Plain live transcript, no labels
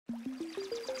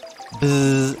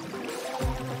Bzzz.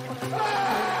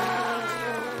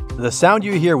 The sound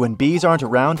you hear when bees aren't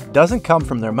around doesn't come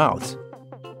from their mouths.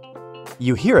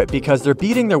 You hear it because they're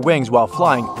beating their wings while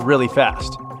flying really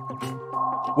fast.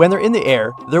 When they're in the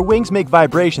air, their wings make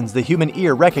vibrations the human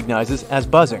ear recognizes as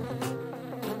buzzing.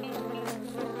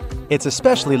 It's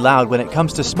especially loud when it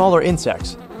comes to smaller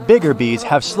insects. Bigger bees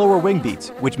have slower wing beats,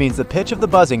 which means the pitch of the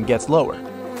buzzing gets lower.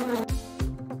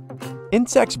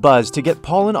 Insects buzz to get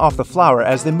pollen off the flower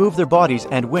as they move their bodies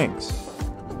and wings.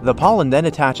 The pollen then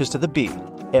attaches to the bee.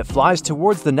 It flies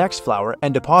towards the next flower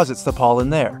and deposits the pollen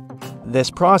there. This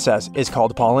process is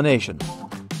called pollination.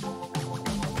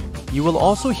 You will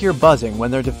also hear buzzing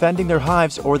when they're defending their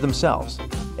hives or themselves,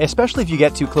 especially if you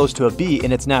get too close to a bee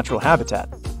in its natural habitat.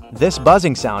 This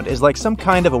buzzing sound is like some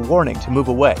kind of a warning to move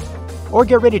away, or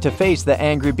get ready to face the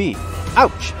angry bee.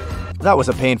 Ouch! That was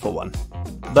a painful one.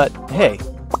 But hey,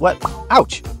 what?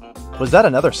 Ouch! Was that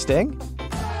another sting?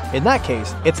 In that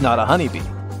case, it's not a honeybee.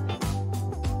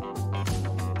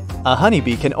 A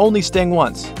honeybee can only sting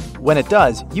once. When it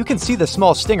does, you can see the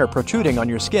small stinger protruding on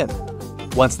your skin.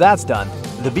 Once that's done,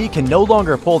 the bee can no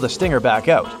longer pull the stinger back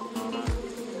out.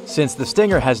 Since the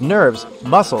stinger has nerves,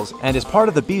 muscles, and is part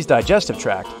of the bee's digestive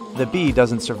tract, the bee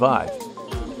doesn't survive.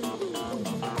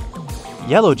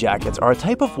 Yellow jackets are a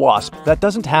type of wasp that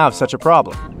doesn't have such a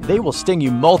problem. They will sting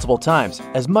you multiple times,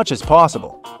 as much as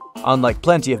possible. Unlike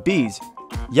plenty of bees,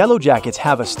 yellow jackets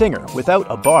have a stinger without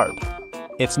a barb.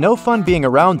 It's no fun being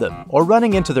around them or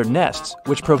running into their nests,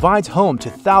 which provides home to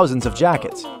thousands of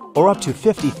jackets, or up to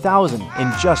 50,000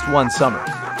 in just one summer.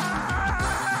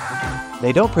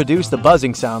 They don't produce the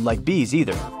buzzing sound like bees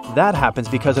either. That happens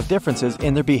because of differences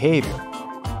in their behavior.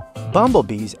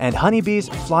 Bumblebees and honeybees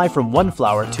fly from one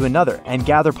flower to another and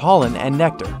gather pollen and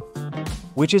nectar,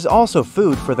 which is also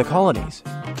food for the colonies.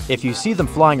 If you see them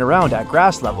flying around at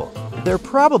grass level, they're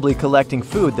probably collecting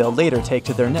food they'll later take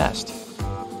to their nest.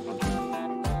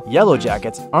 Yellow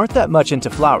jackets aren't that much into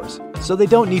flowers, so they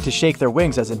don't need to shake their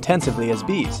wings as intensively as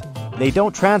bees. They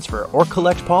don't transfer or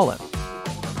collect pollen.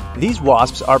 These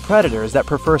wasps are predators that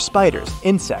prefer spiders,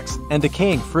 insects, and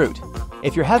decaying fruit.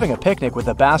 If you're having a picnic with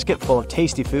a basket full of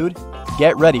tasty food,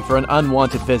 get ready for an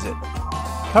unwanted visit.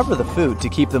 Cover the food to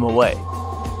keep them away.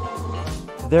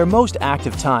 Their most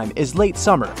active time is late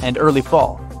summer and early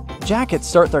fall. Jackets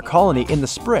start their colony in the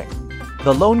spring.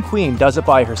 The lone queen does it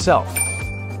by herself.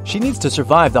 She needs to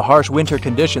survive the harsh winter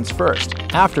conditions first,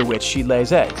 after which she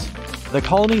lays eggs. The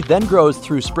colony then grows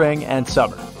through spring and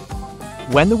summer.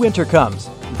 When the winter comes,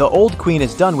 the old queen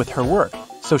is done with her work,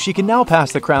 so she can now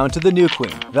pass the crown to the new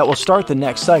queen that will start the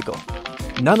next cycle.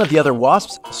 None of the other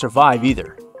wasps survive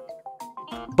either.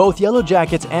 Both yellow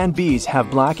jackets and bees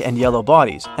have black and yellow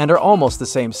bodies and are almost the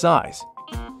same size.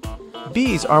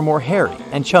 Bees are more hairy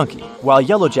and chunky, while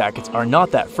yellow jackets are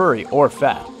not that furry or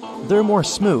fat. They're more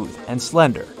smooth and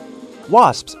slender.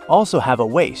 Wasps also have a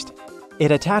waist.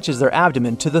 It attaches their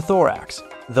abdomen to the thorax,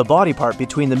 the body part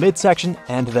between the midsection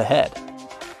and the head.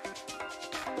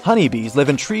 Honeybees live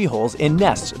in tree holes in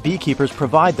nests beekeepers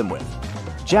provide them with.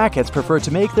 Jackets prefer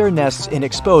to make their nests in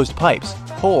exposed pipes,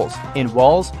 holes, in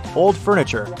walls, old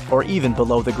furniture, or even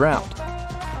below the ground.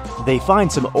 They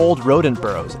find some old rodent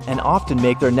burrows and often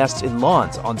make their nests in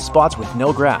lawns on spots with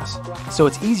no grass, so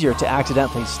it's easier to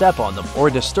accidentally step on them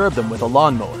or disturb them with a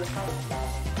lawnmower.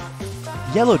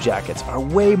 Yellow jackets are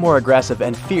way more aggressive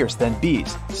and fierce than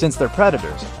bees since they're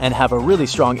predators and have a really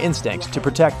strong instinct to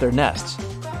protect their nests.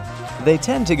 They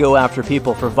tend to go after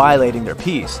people for violating their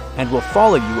peace and will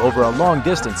follow you over a long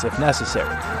distance if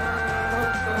necessary.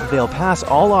 They'll pass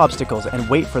all obstacles and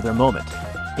wait for their moment.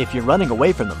 If you're running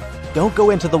away from them, don't go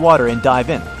into the water and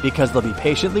dive in because they'll be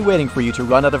patiently waiting for you to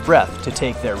run out of breath to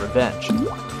take their revenge.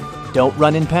 Don't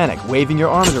run in panic waving your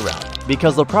arms around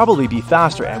because they'll probably be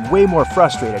faster and way more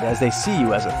frustrated as they see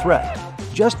you as a threat.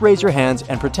 Just raise your hands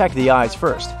and protect the eyes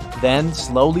first, then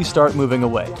slowly start moving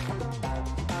away.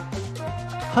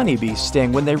 Honeybees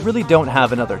sting when they really don't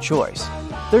have another choice.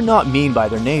 They're not mean by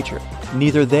their nature.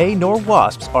 Neither they nor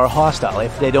wasps are hostile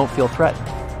if they don't feel threatened.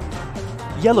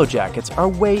 Yellow jackets are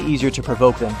way easier to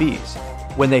provoke than bees.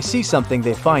 When they see something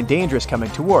they find dangerous coming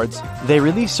towards, they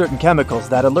release certain chemicals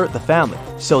that alert the family,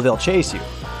 so they'll chase you.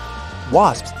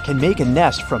 Wasps can make a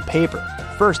nest from paper.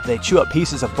 First, they chew up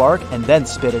pieces of bark and then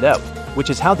spit it out, which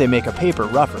is how they make a paper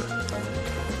rougher.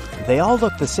 They all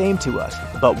look the same to us,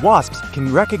 but wasps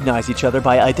can recognize each other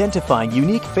by identifying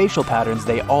unique facial patterns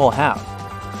they all have.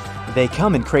 They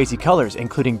come in crazy colors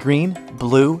including green,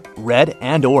 blue, red,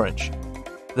 and orange.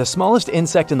 The smallest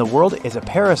insect in the world is a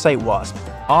parasite wasp,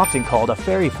 often called a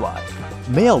fairy fly.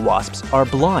 Male wasps are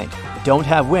blind, don't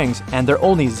have wings, and they're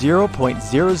only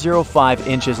 0.005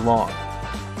 inches long.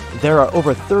 There are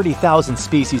over 30,000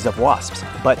 species of wasps,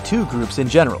 but two groups in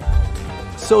general.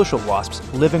 Social wasps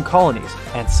live in colonies,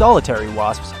 and solitary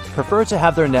wasps prefer to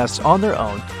have their nests on their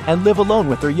own and live alone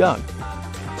with their young.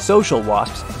 Social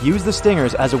wasps use the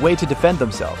stingers as a way to defend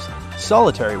themselves.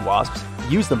 Solitary wasps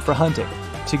use them for hunting,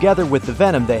 together with the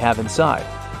venom they have inside.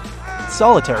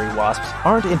 Solitary wasps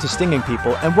aren't into stinging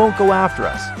people and won't go after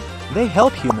us. They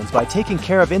help humans by taking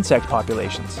care of insect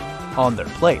populations on their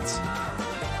plates.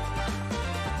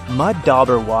 Mud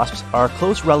dauber wasps are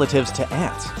close relatives to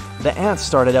ants. The ants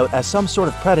started out as some sort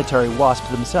of predatory wasp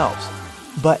themselves.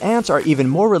 But ants are even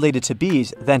more related to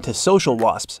bees than to social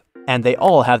wasps, and they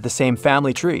all have the same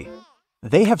family tree.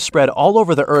 They have spread all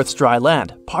over the Earth's dry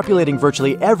land, populating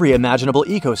virtually every imaginable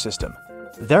ecosystem.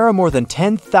 There are more than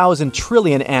 10,000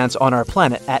 trillion ants on our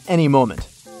planet at any moment.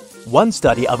 One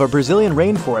study of a Brazilian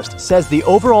rainforest says the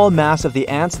overall mass of the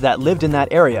ants that lived in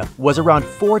that area was around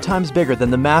 4 times bigger than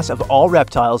the mass of all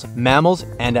reptiles, mammals,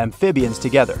 and amphibians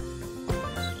together.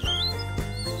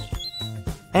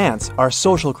 Ants are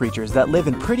social creatures that live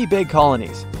in pretty big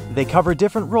colonies. They cover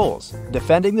different roles: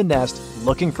 defending the nest,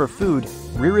 looking for food,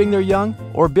 rearing their young,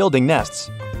 or building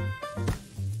nests.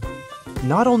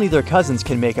 Not only their cousins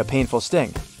can make a painful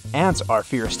sting, ants are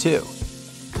fierce too.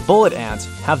 Bullet ants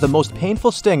have the most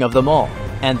painful sting of them all,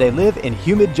 and they live in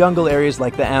humid jungle areas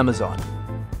like the Amazon.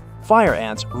 Fire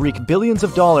ants wreak billions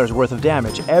of dollars worth of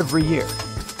damage every year.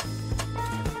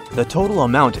 The total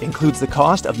amount includes the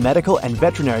cost of medical and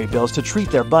veterinary bills to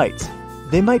treat their bites.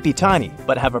 They might be tiny,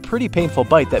 but have a pretty painful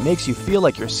bite that makes you feel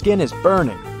like your skin is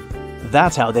burning.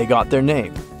 That's how they got their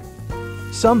name.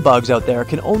 Some bugs out there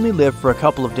can only live for a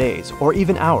couple of days or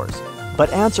even hours,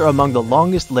 but ants are among the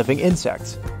longest living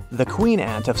insects. The queen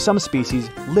ant of some species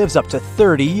lives up to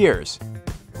 30 years.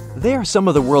 They are some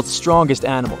of the world's strongest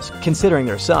animals, considering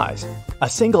their size. A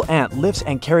single ant lifts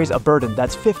and carries a burden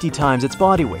that's 50 times its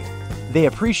body weight. They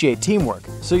appreciate teamwork,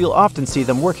 so you'll often see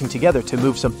them working together to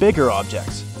move some bigger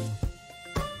objects.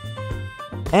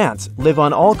 Ants live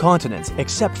on all continents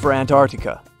except for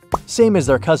Antarctica, same as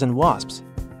their cousin wasps.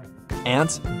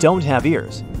 Ants don't have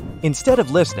ears. Instead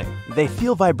of listening, they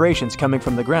feel vibrations coming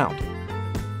from the ground.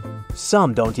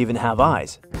 Some don't even have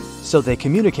eyes, so they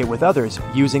communicate with others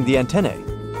using the antennae.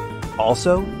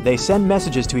 Also, they send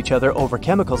messages to each other over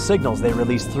chemical signals they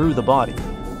release through the body.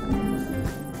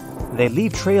 They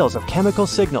leave trails of chemical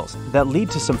signals that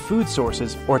lead to some food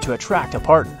sources or to attract a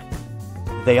partner.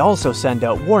 They also send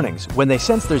out warnings when they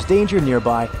sense there's danger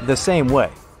nearby the same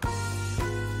way.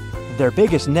 Their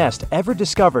biggest nest ever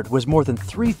discovered was more than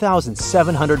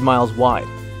 3,700 miles wide.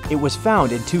 It was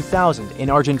found in 2000 in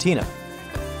Argentina.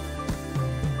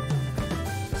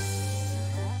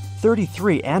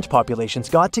 33 ant populations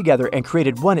got together and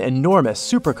created one enormous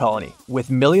super colony with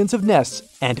millions of nests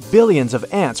and billions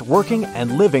of ants working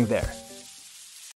and living there.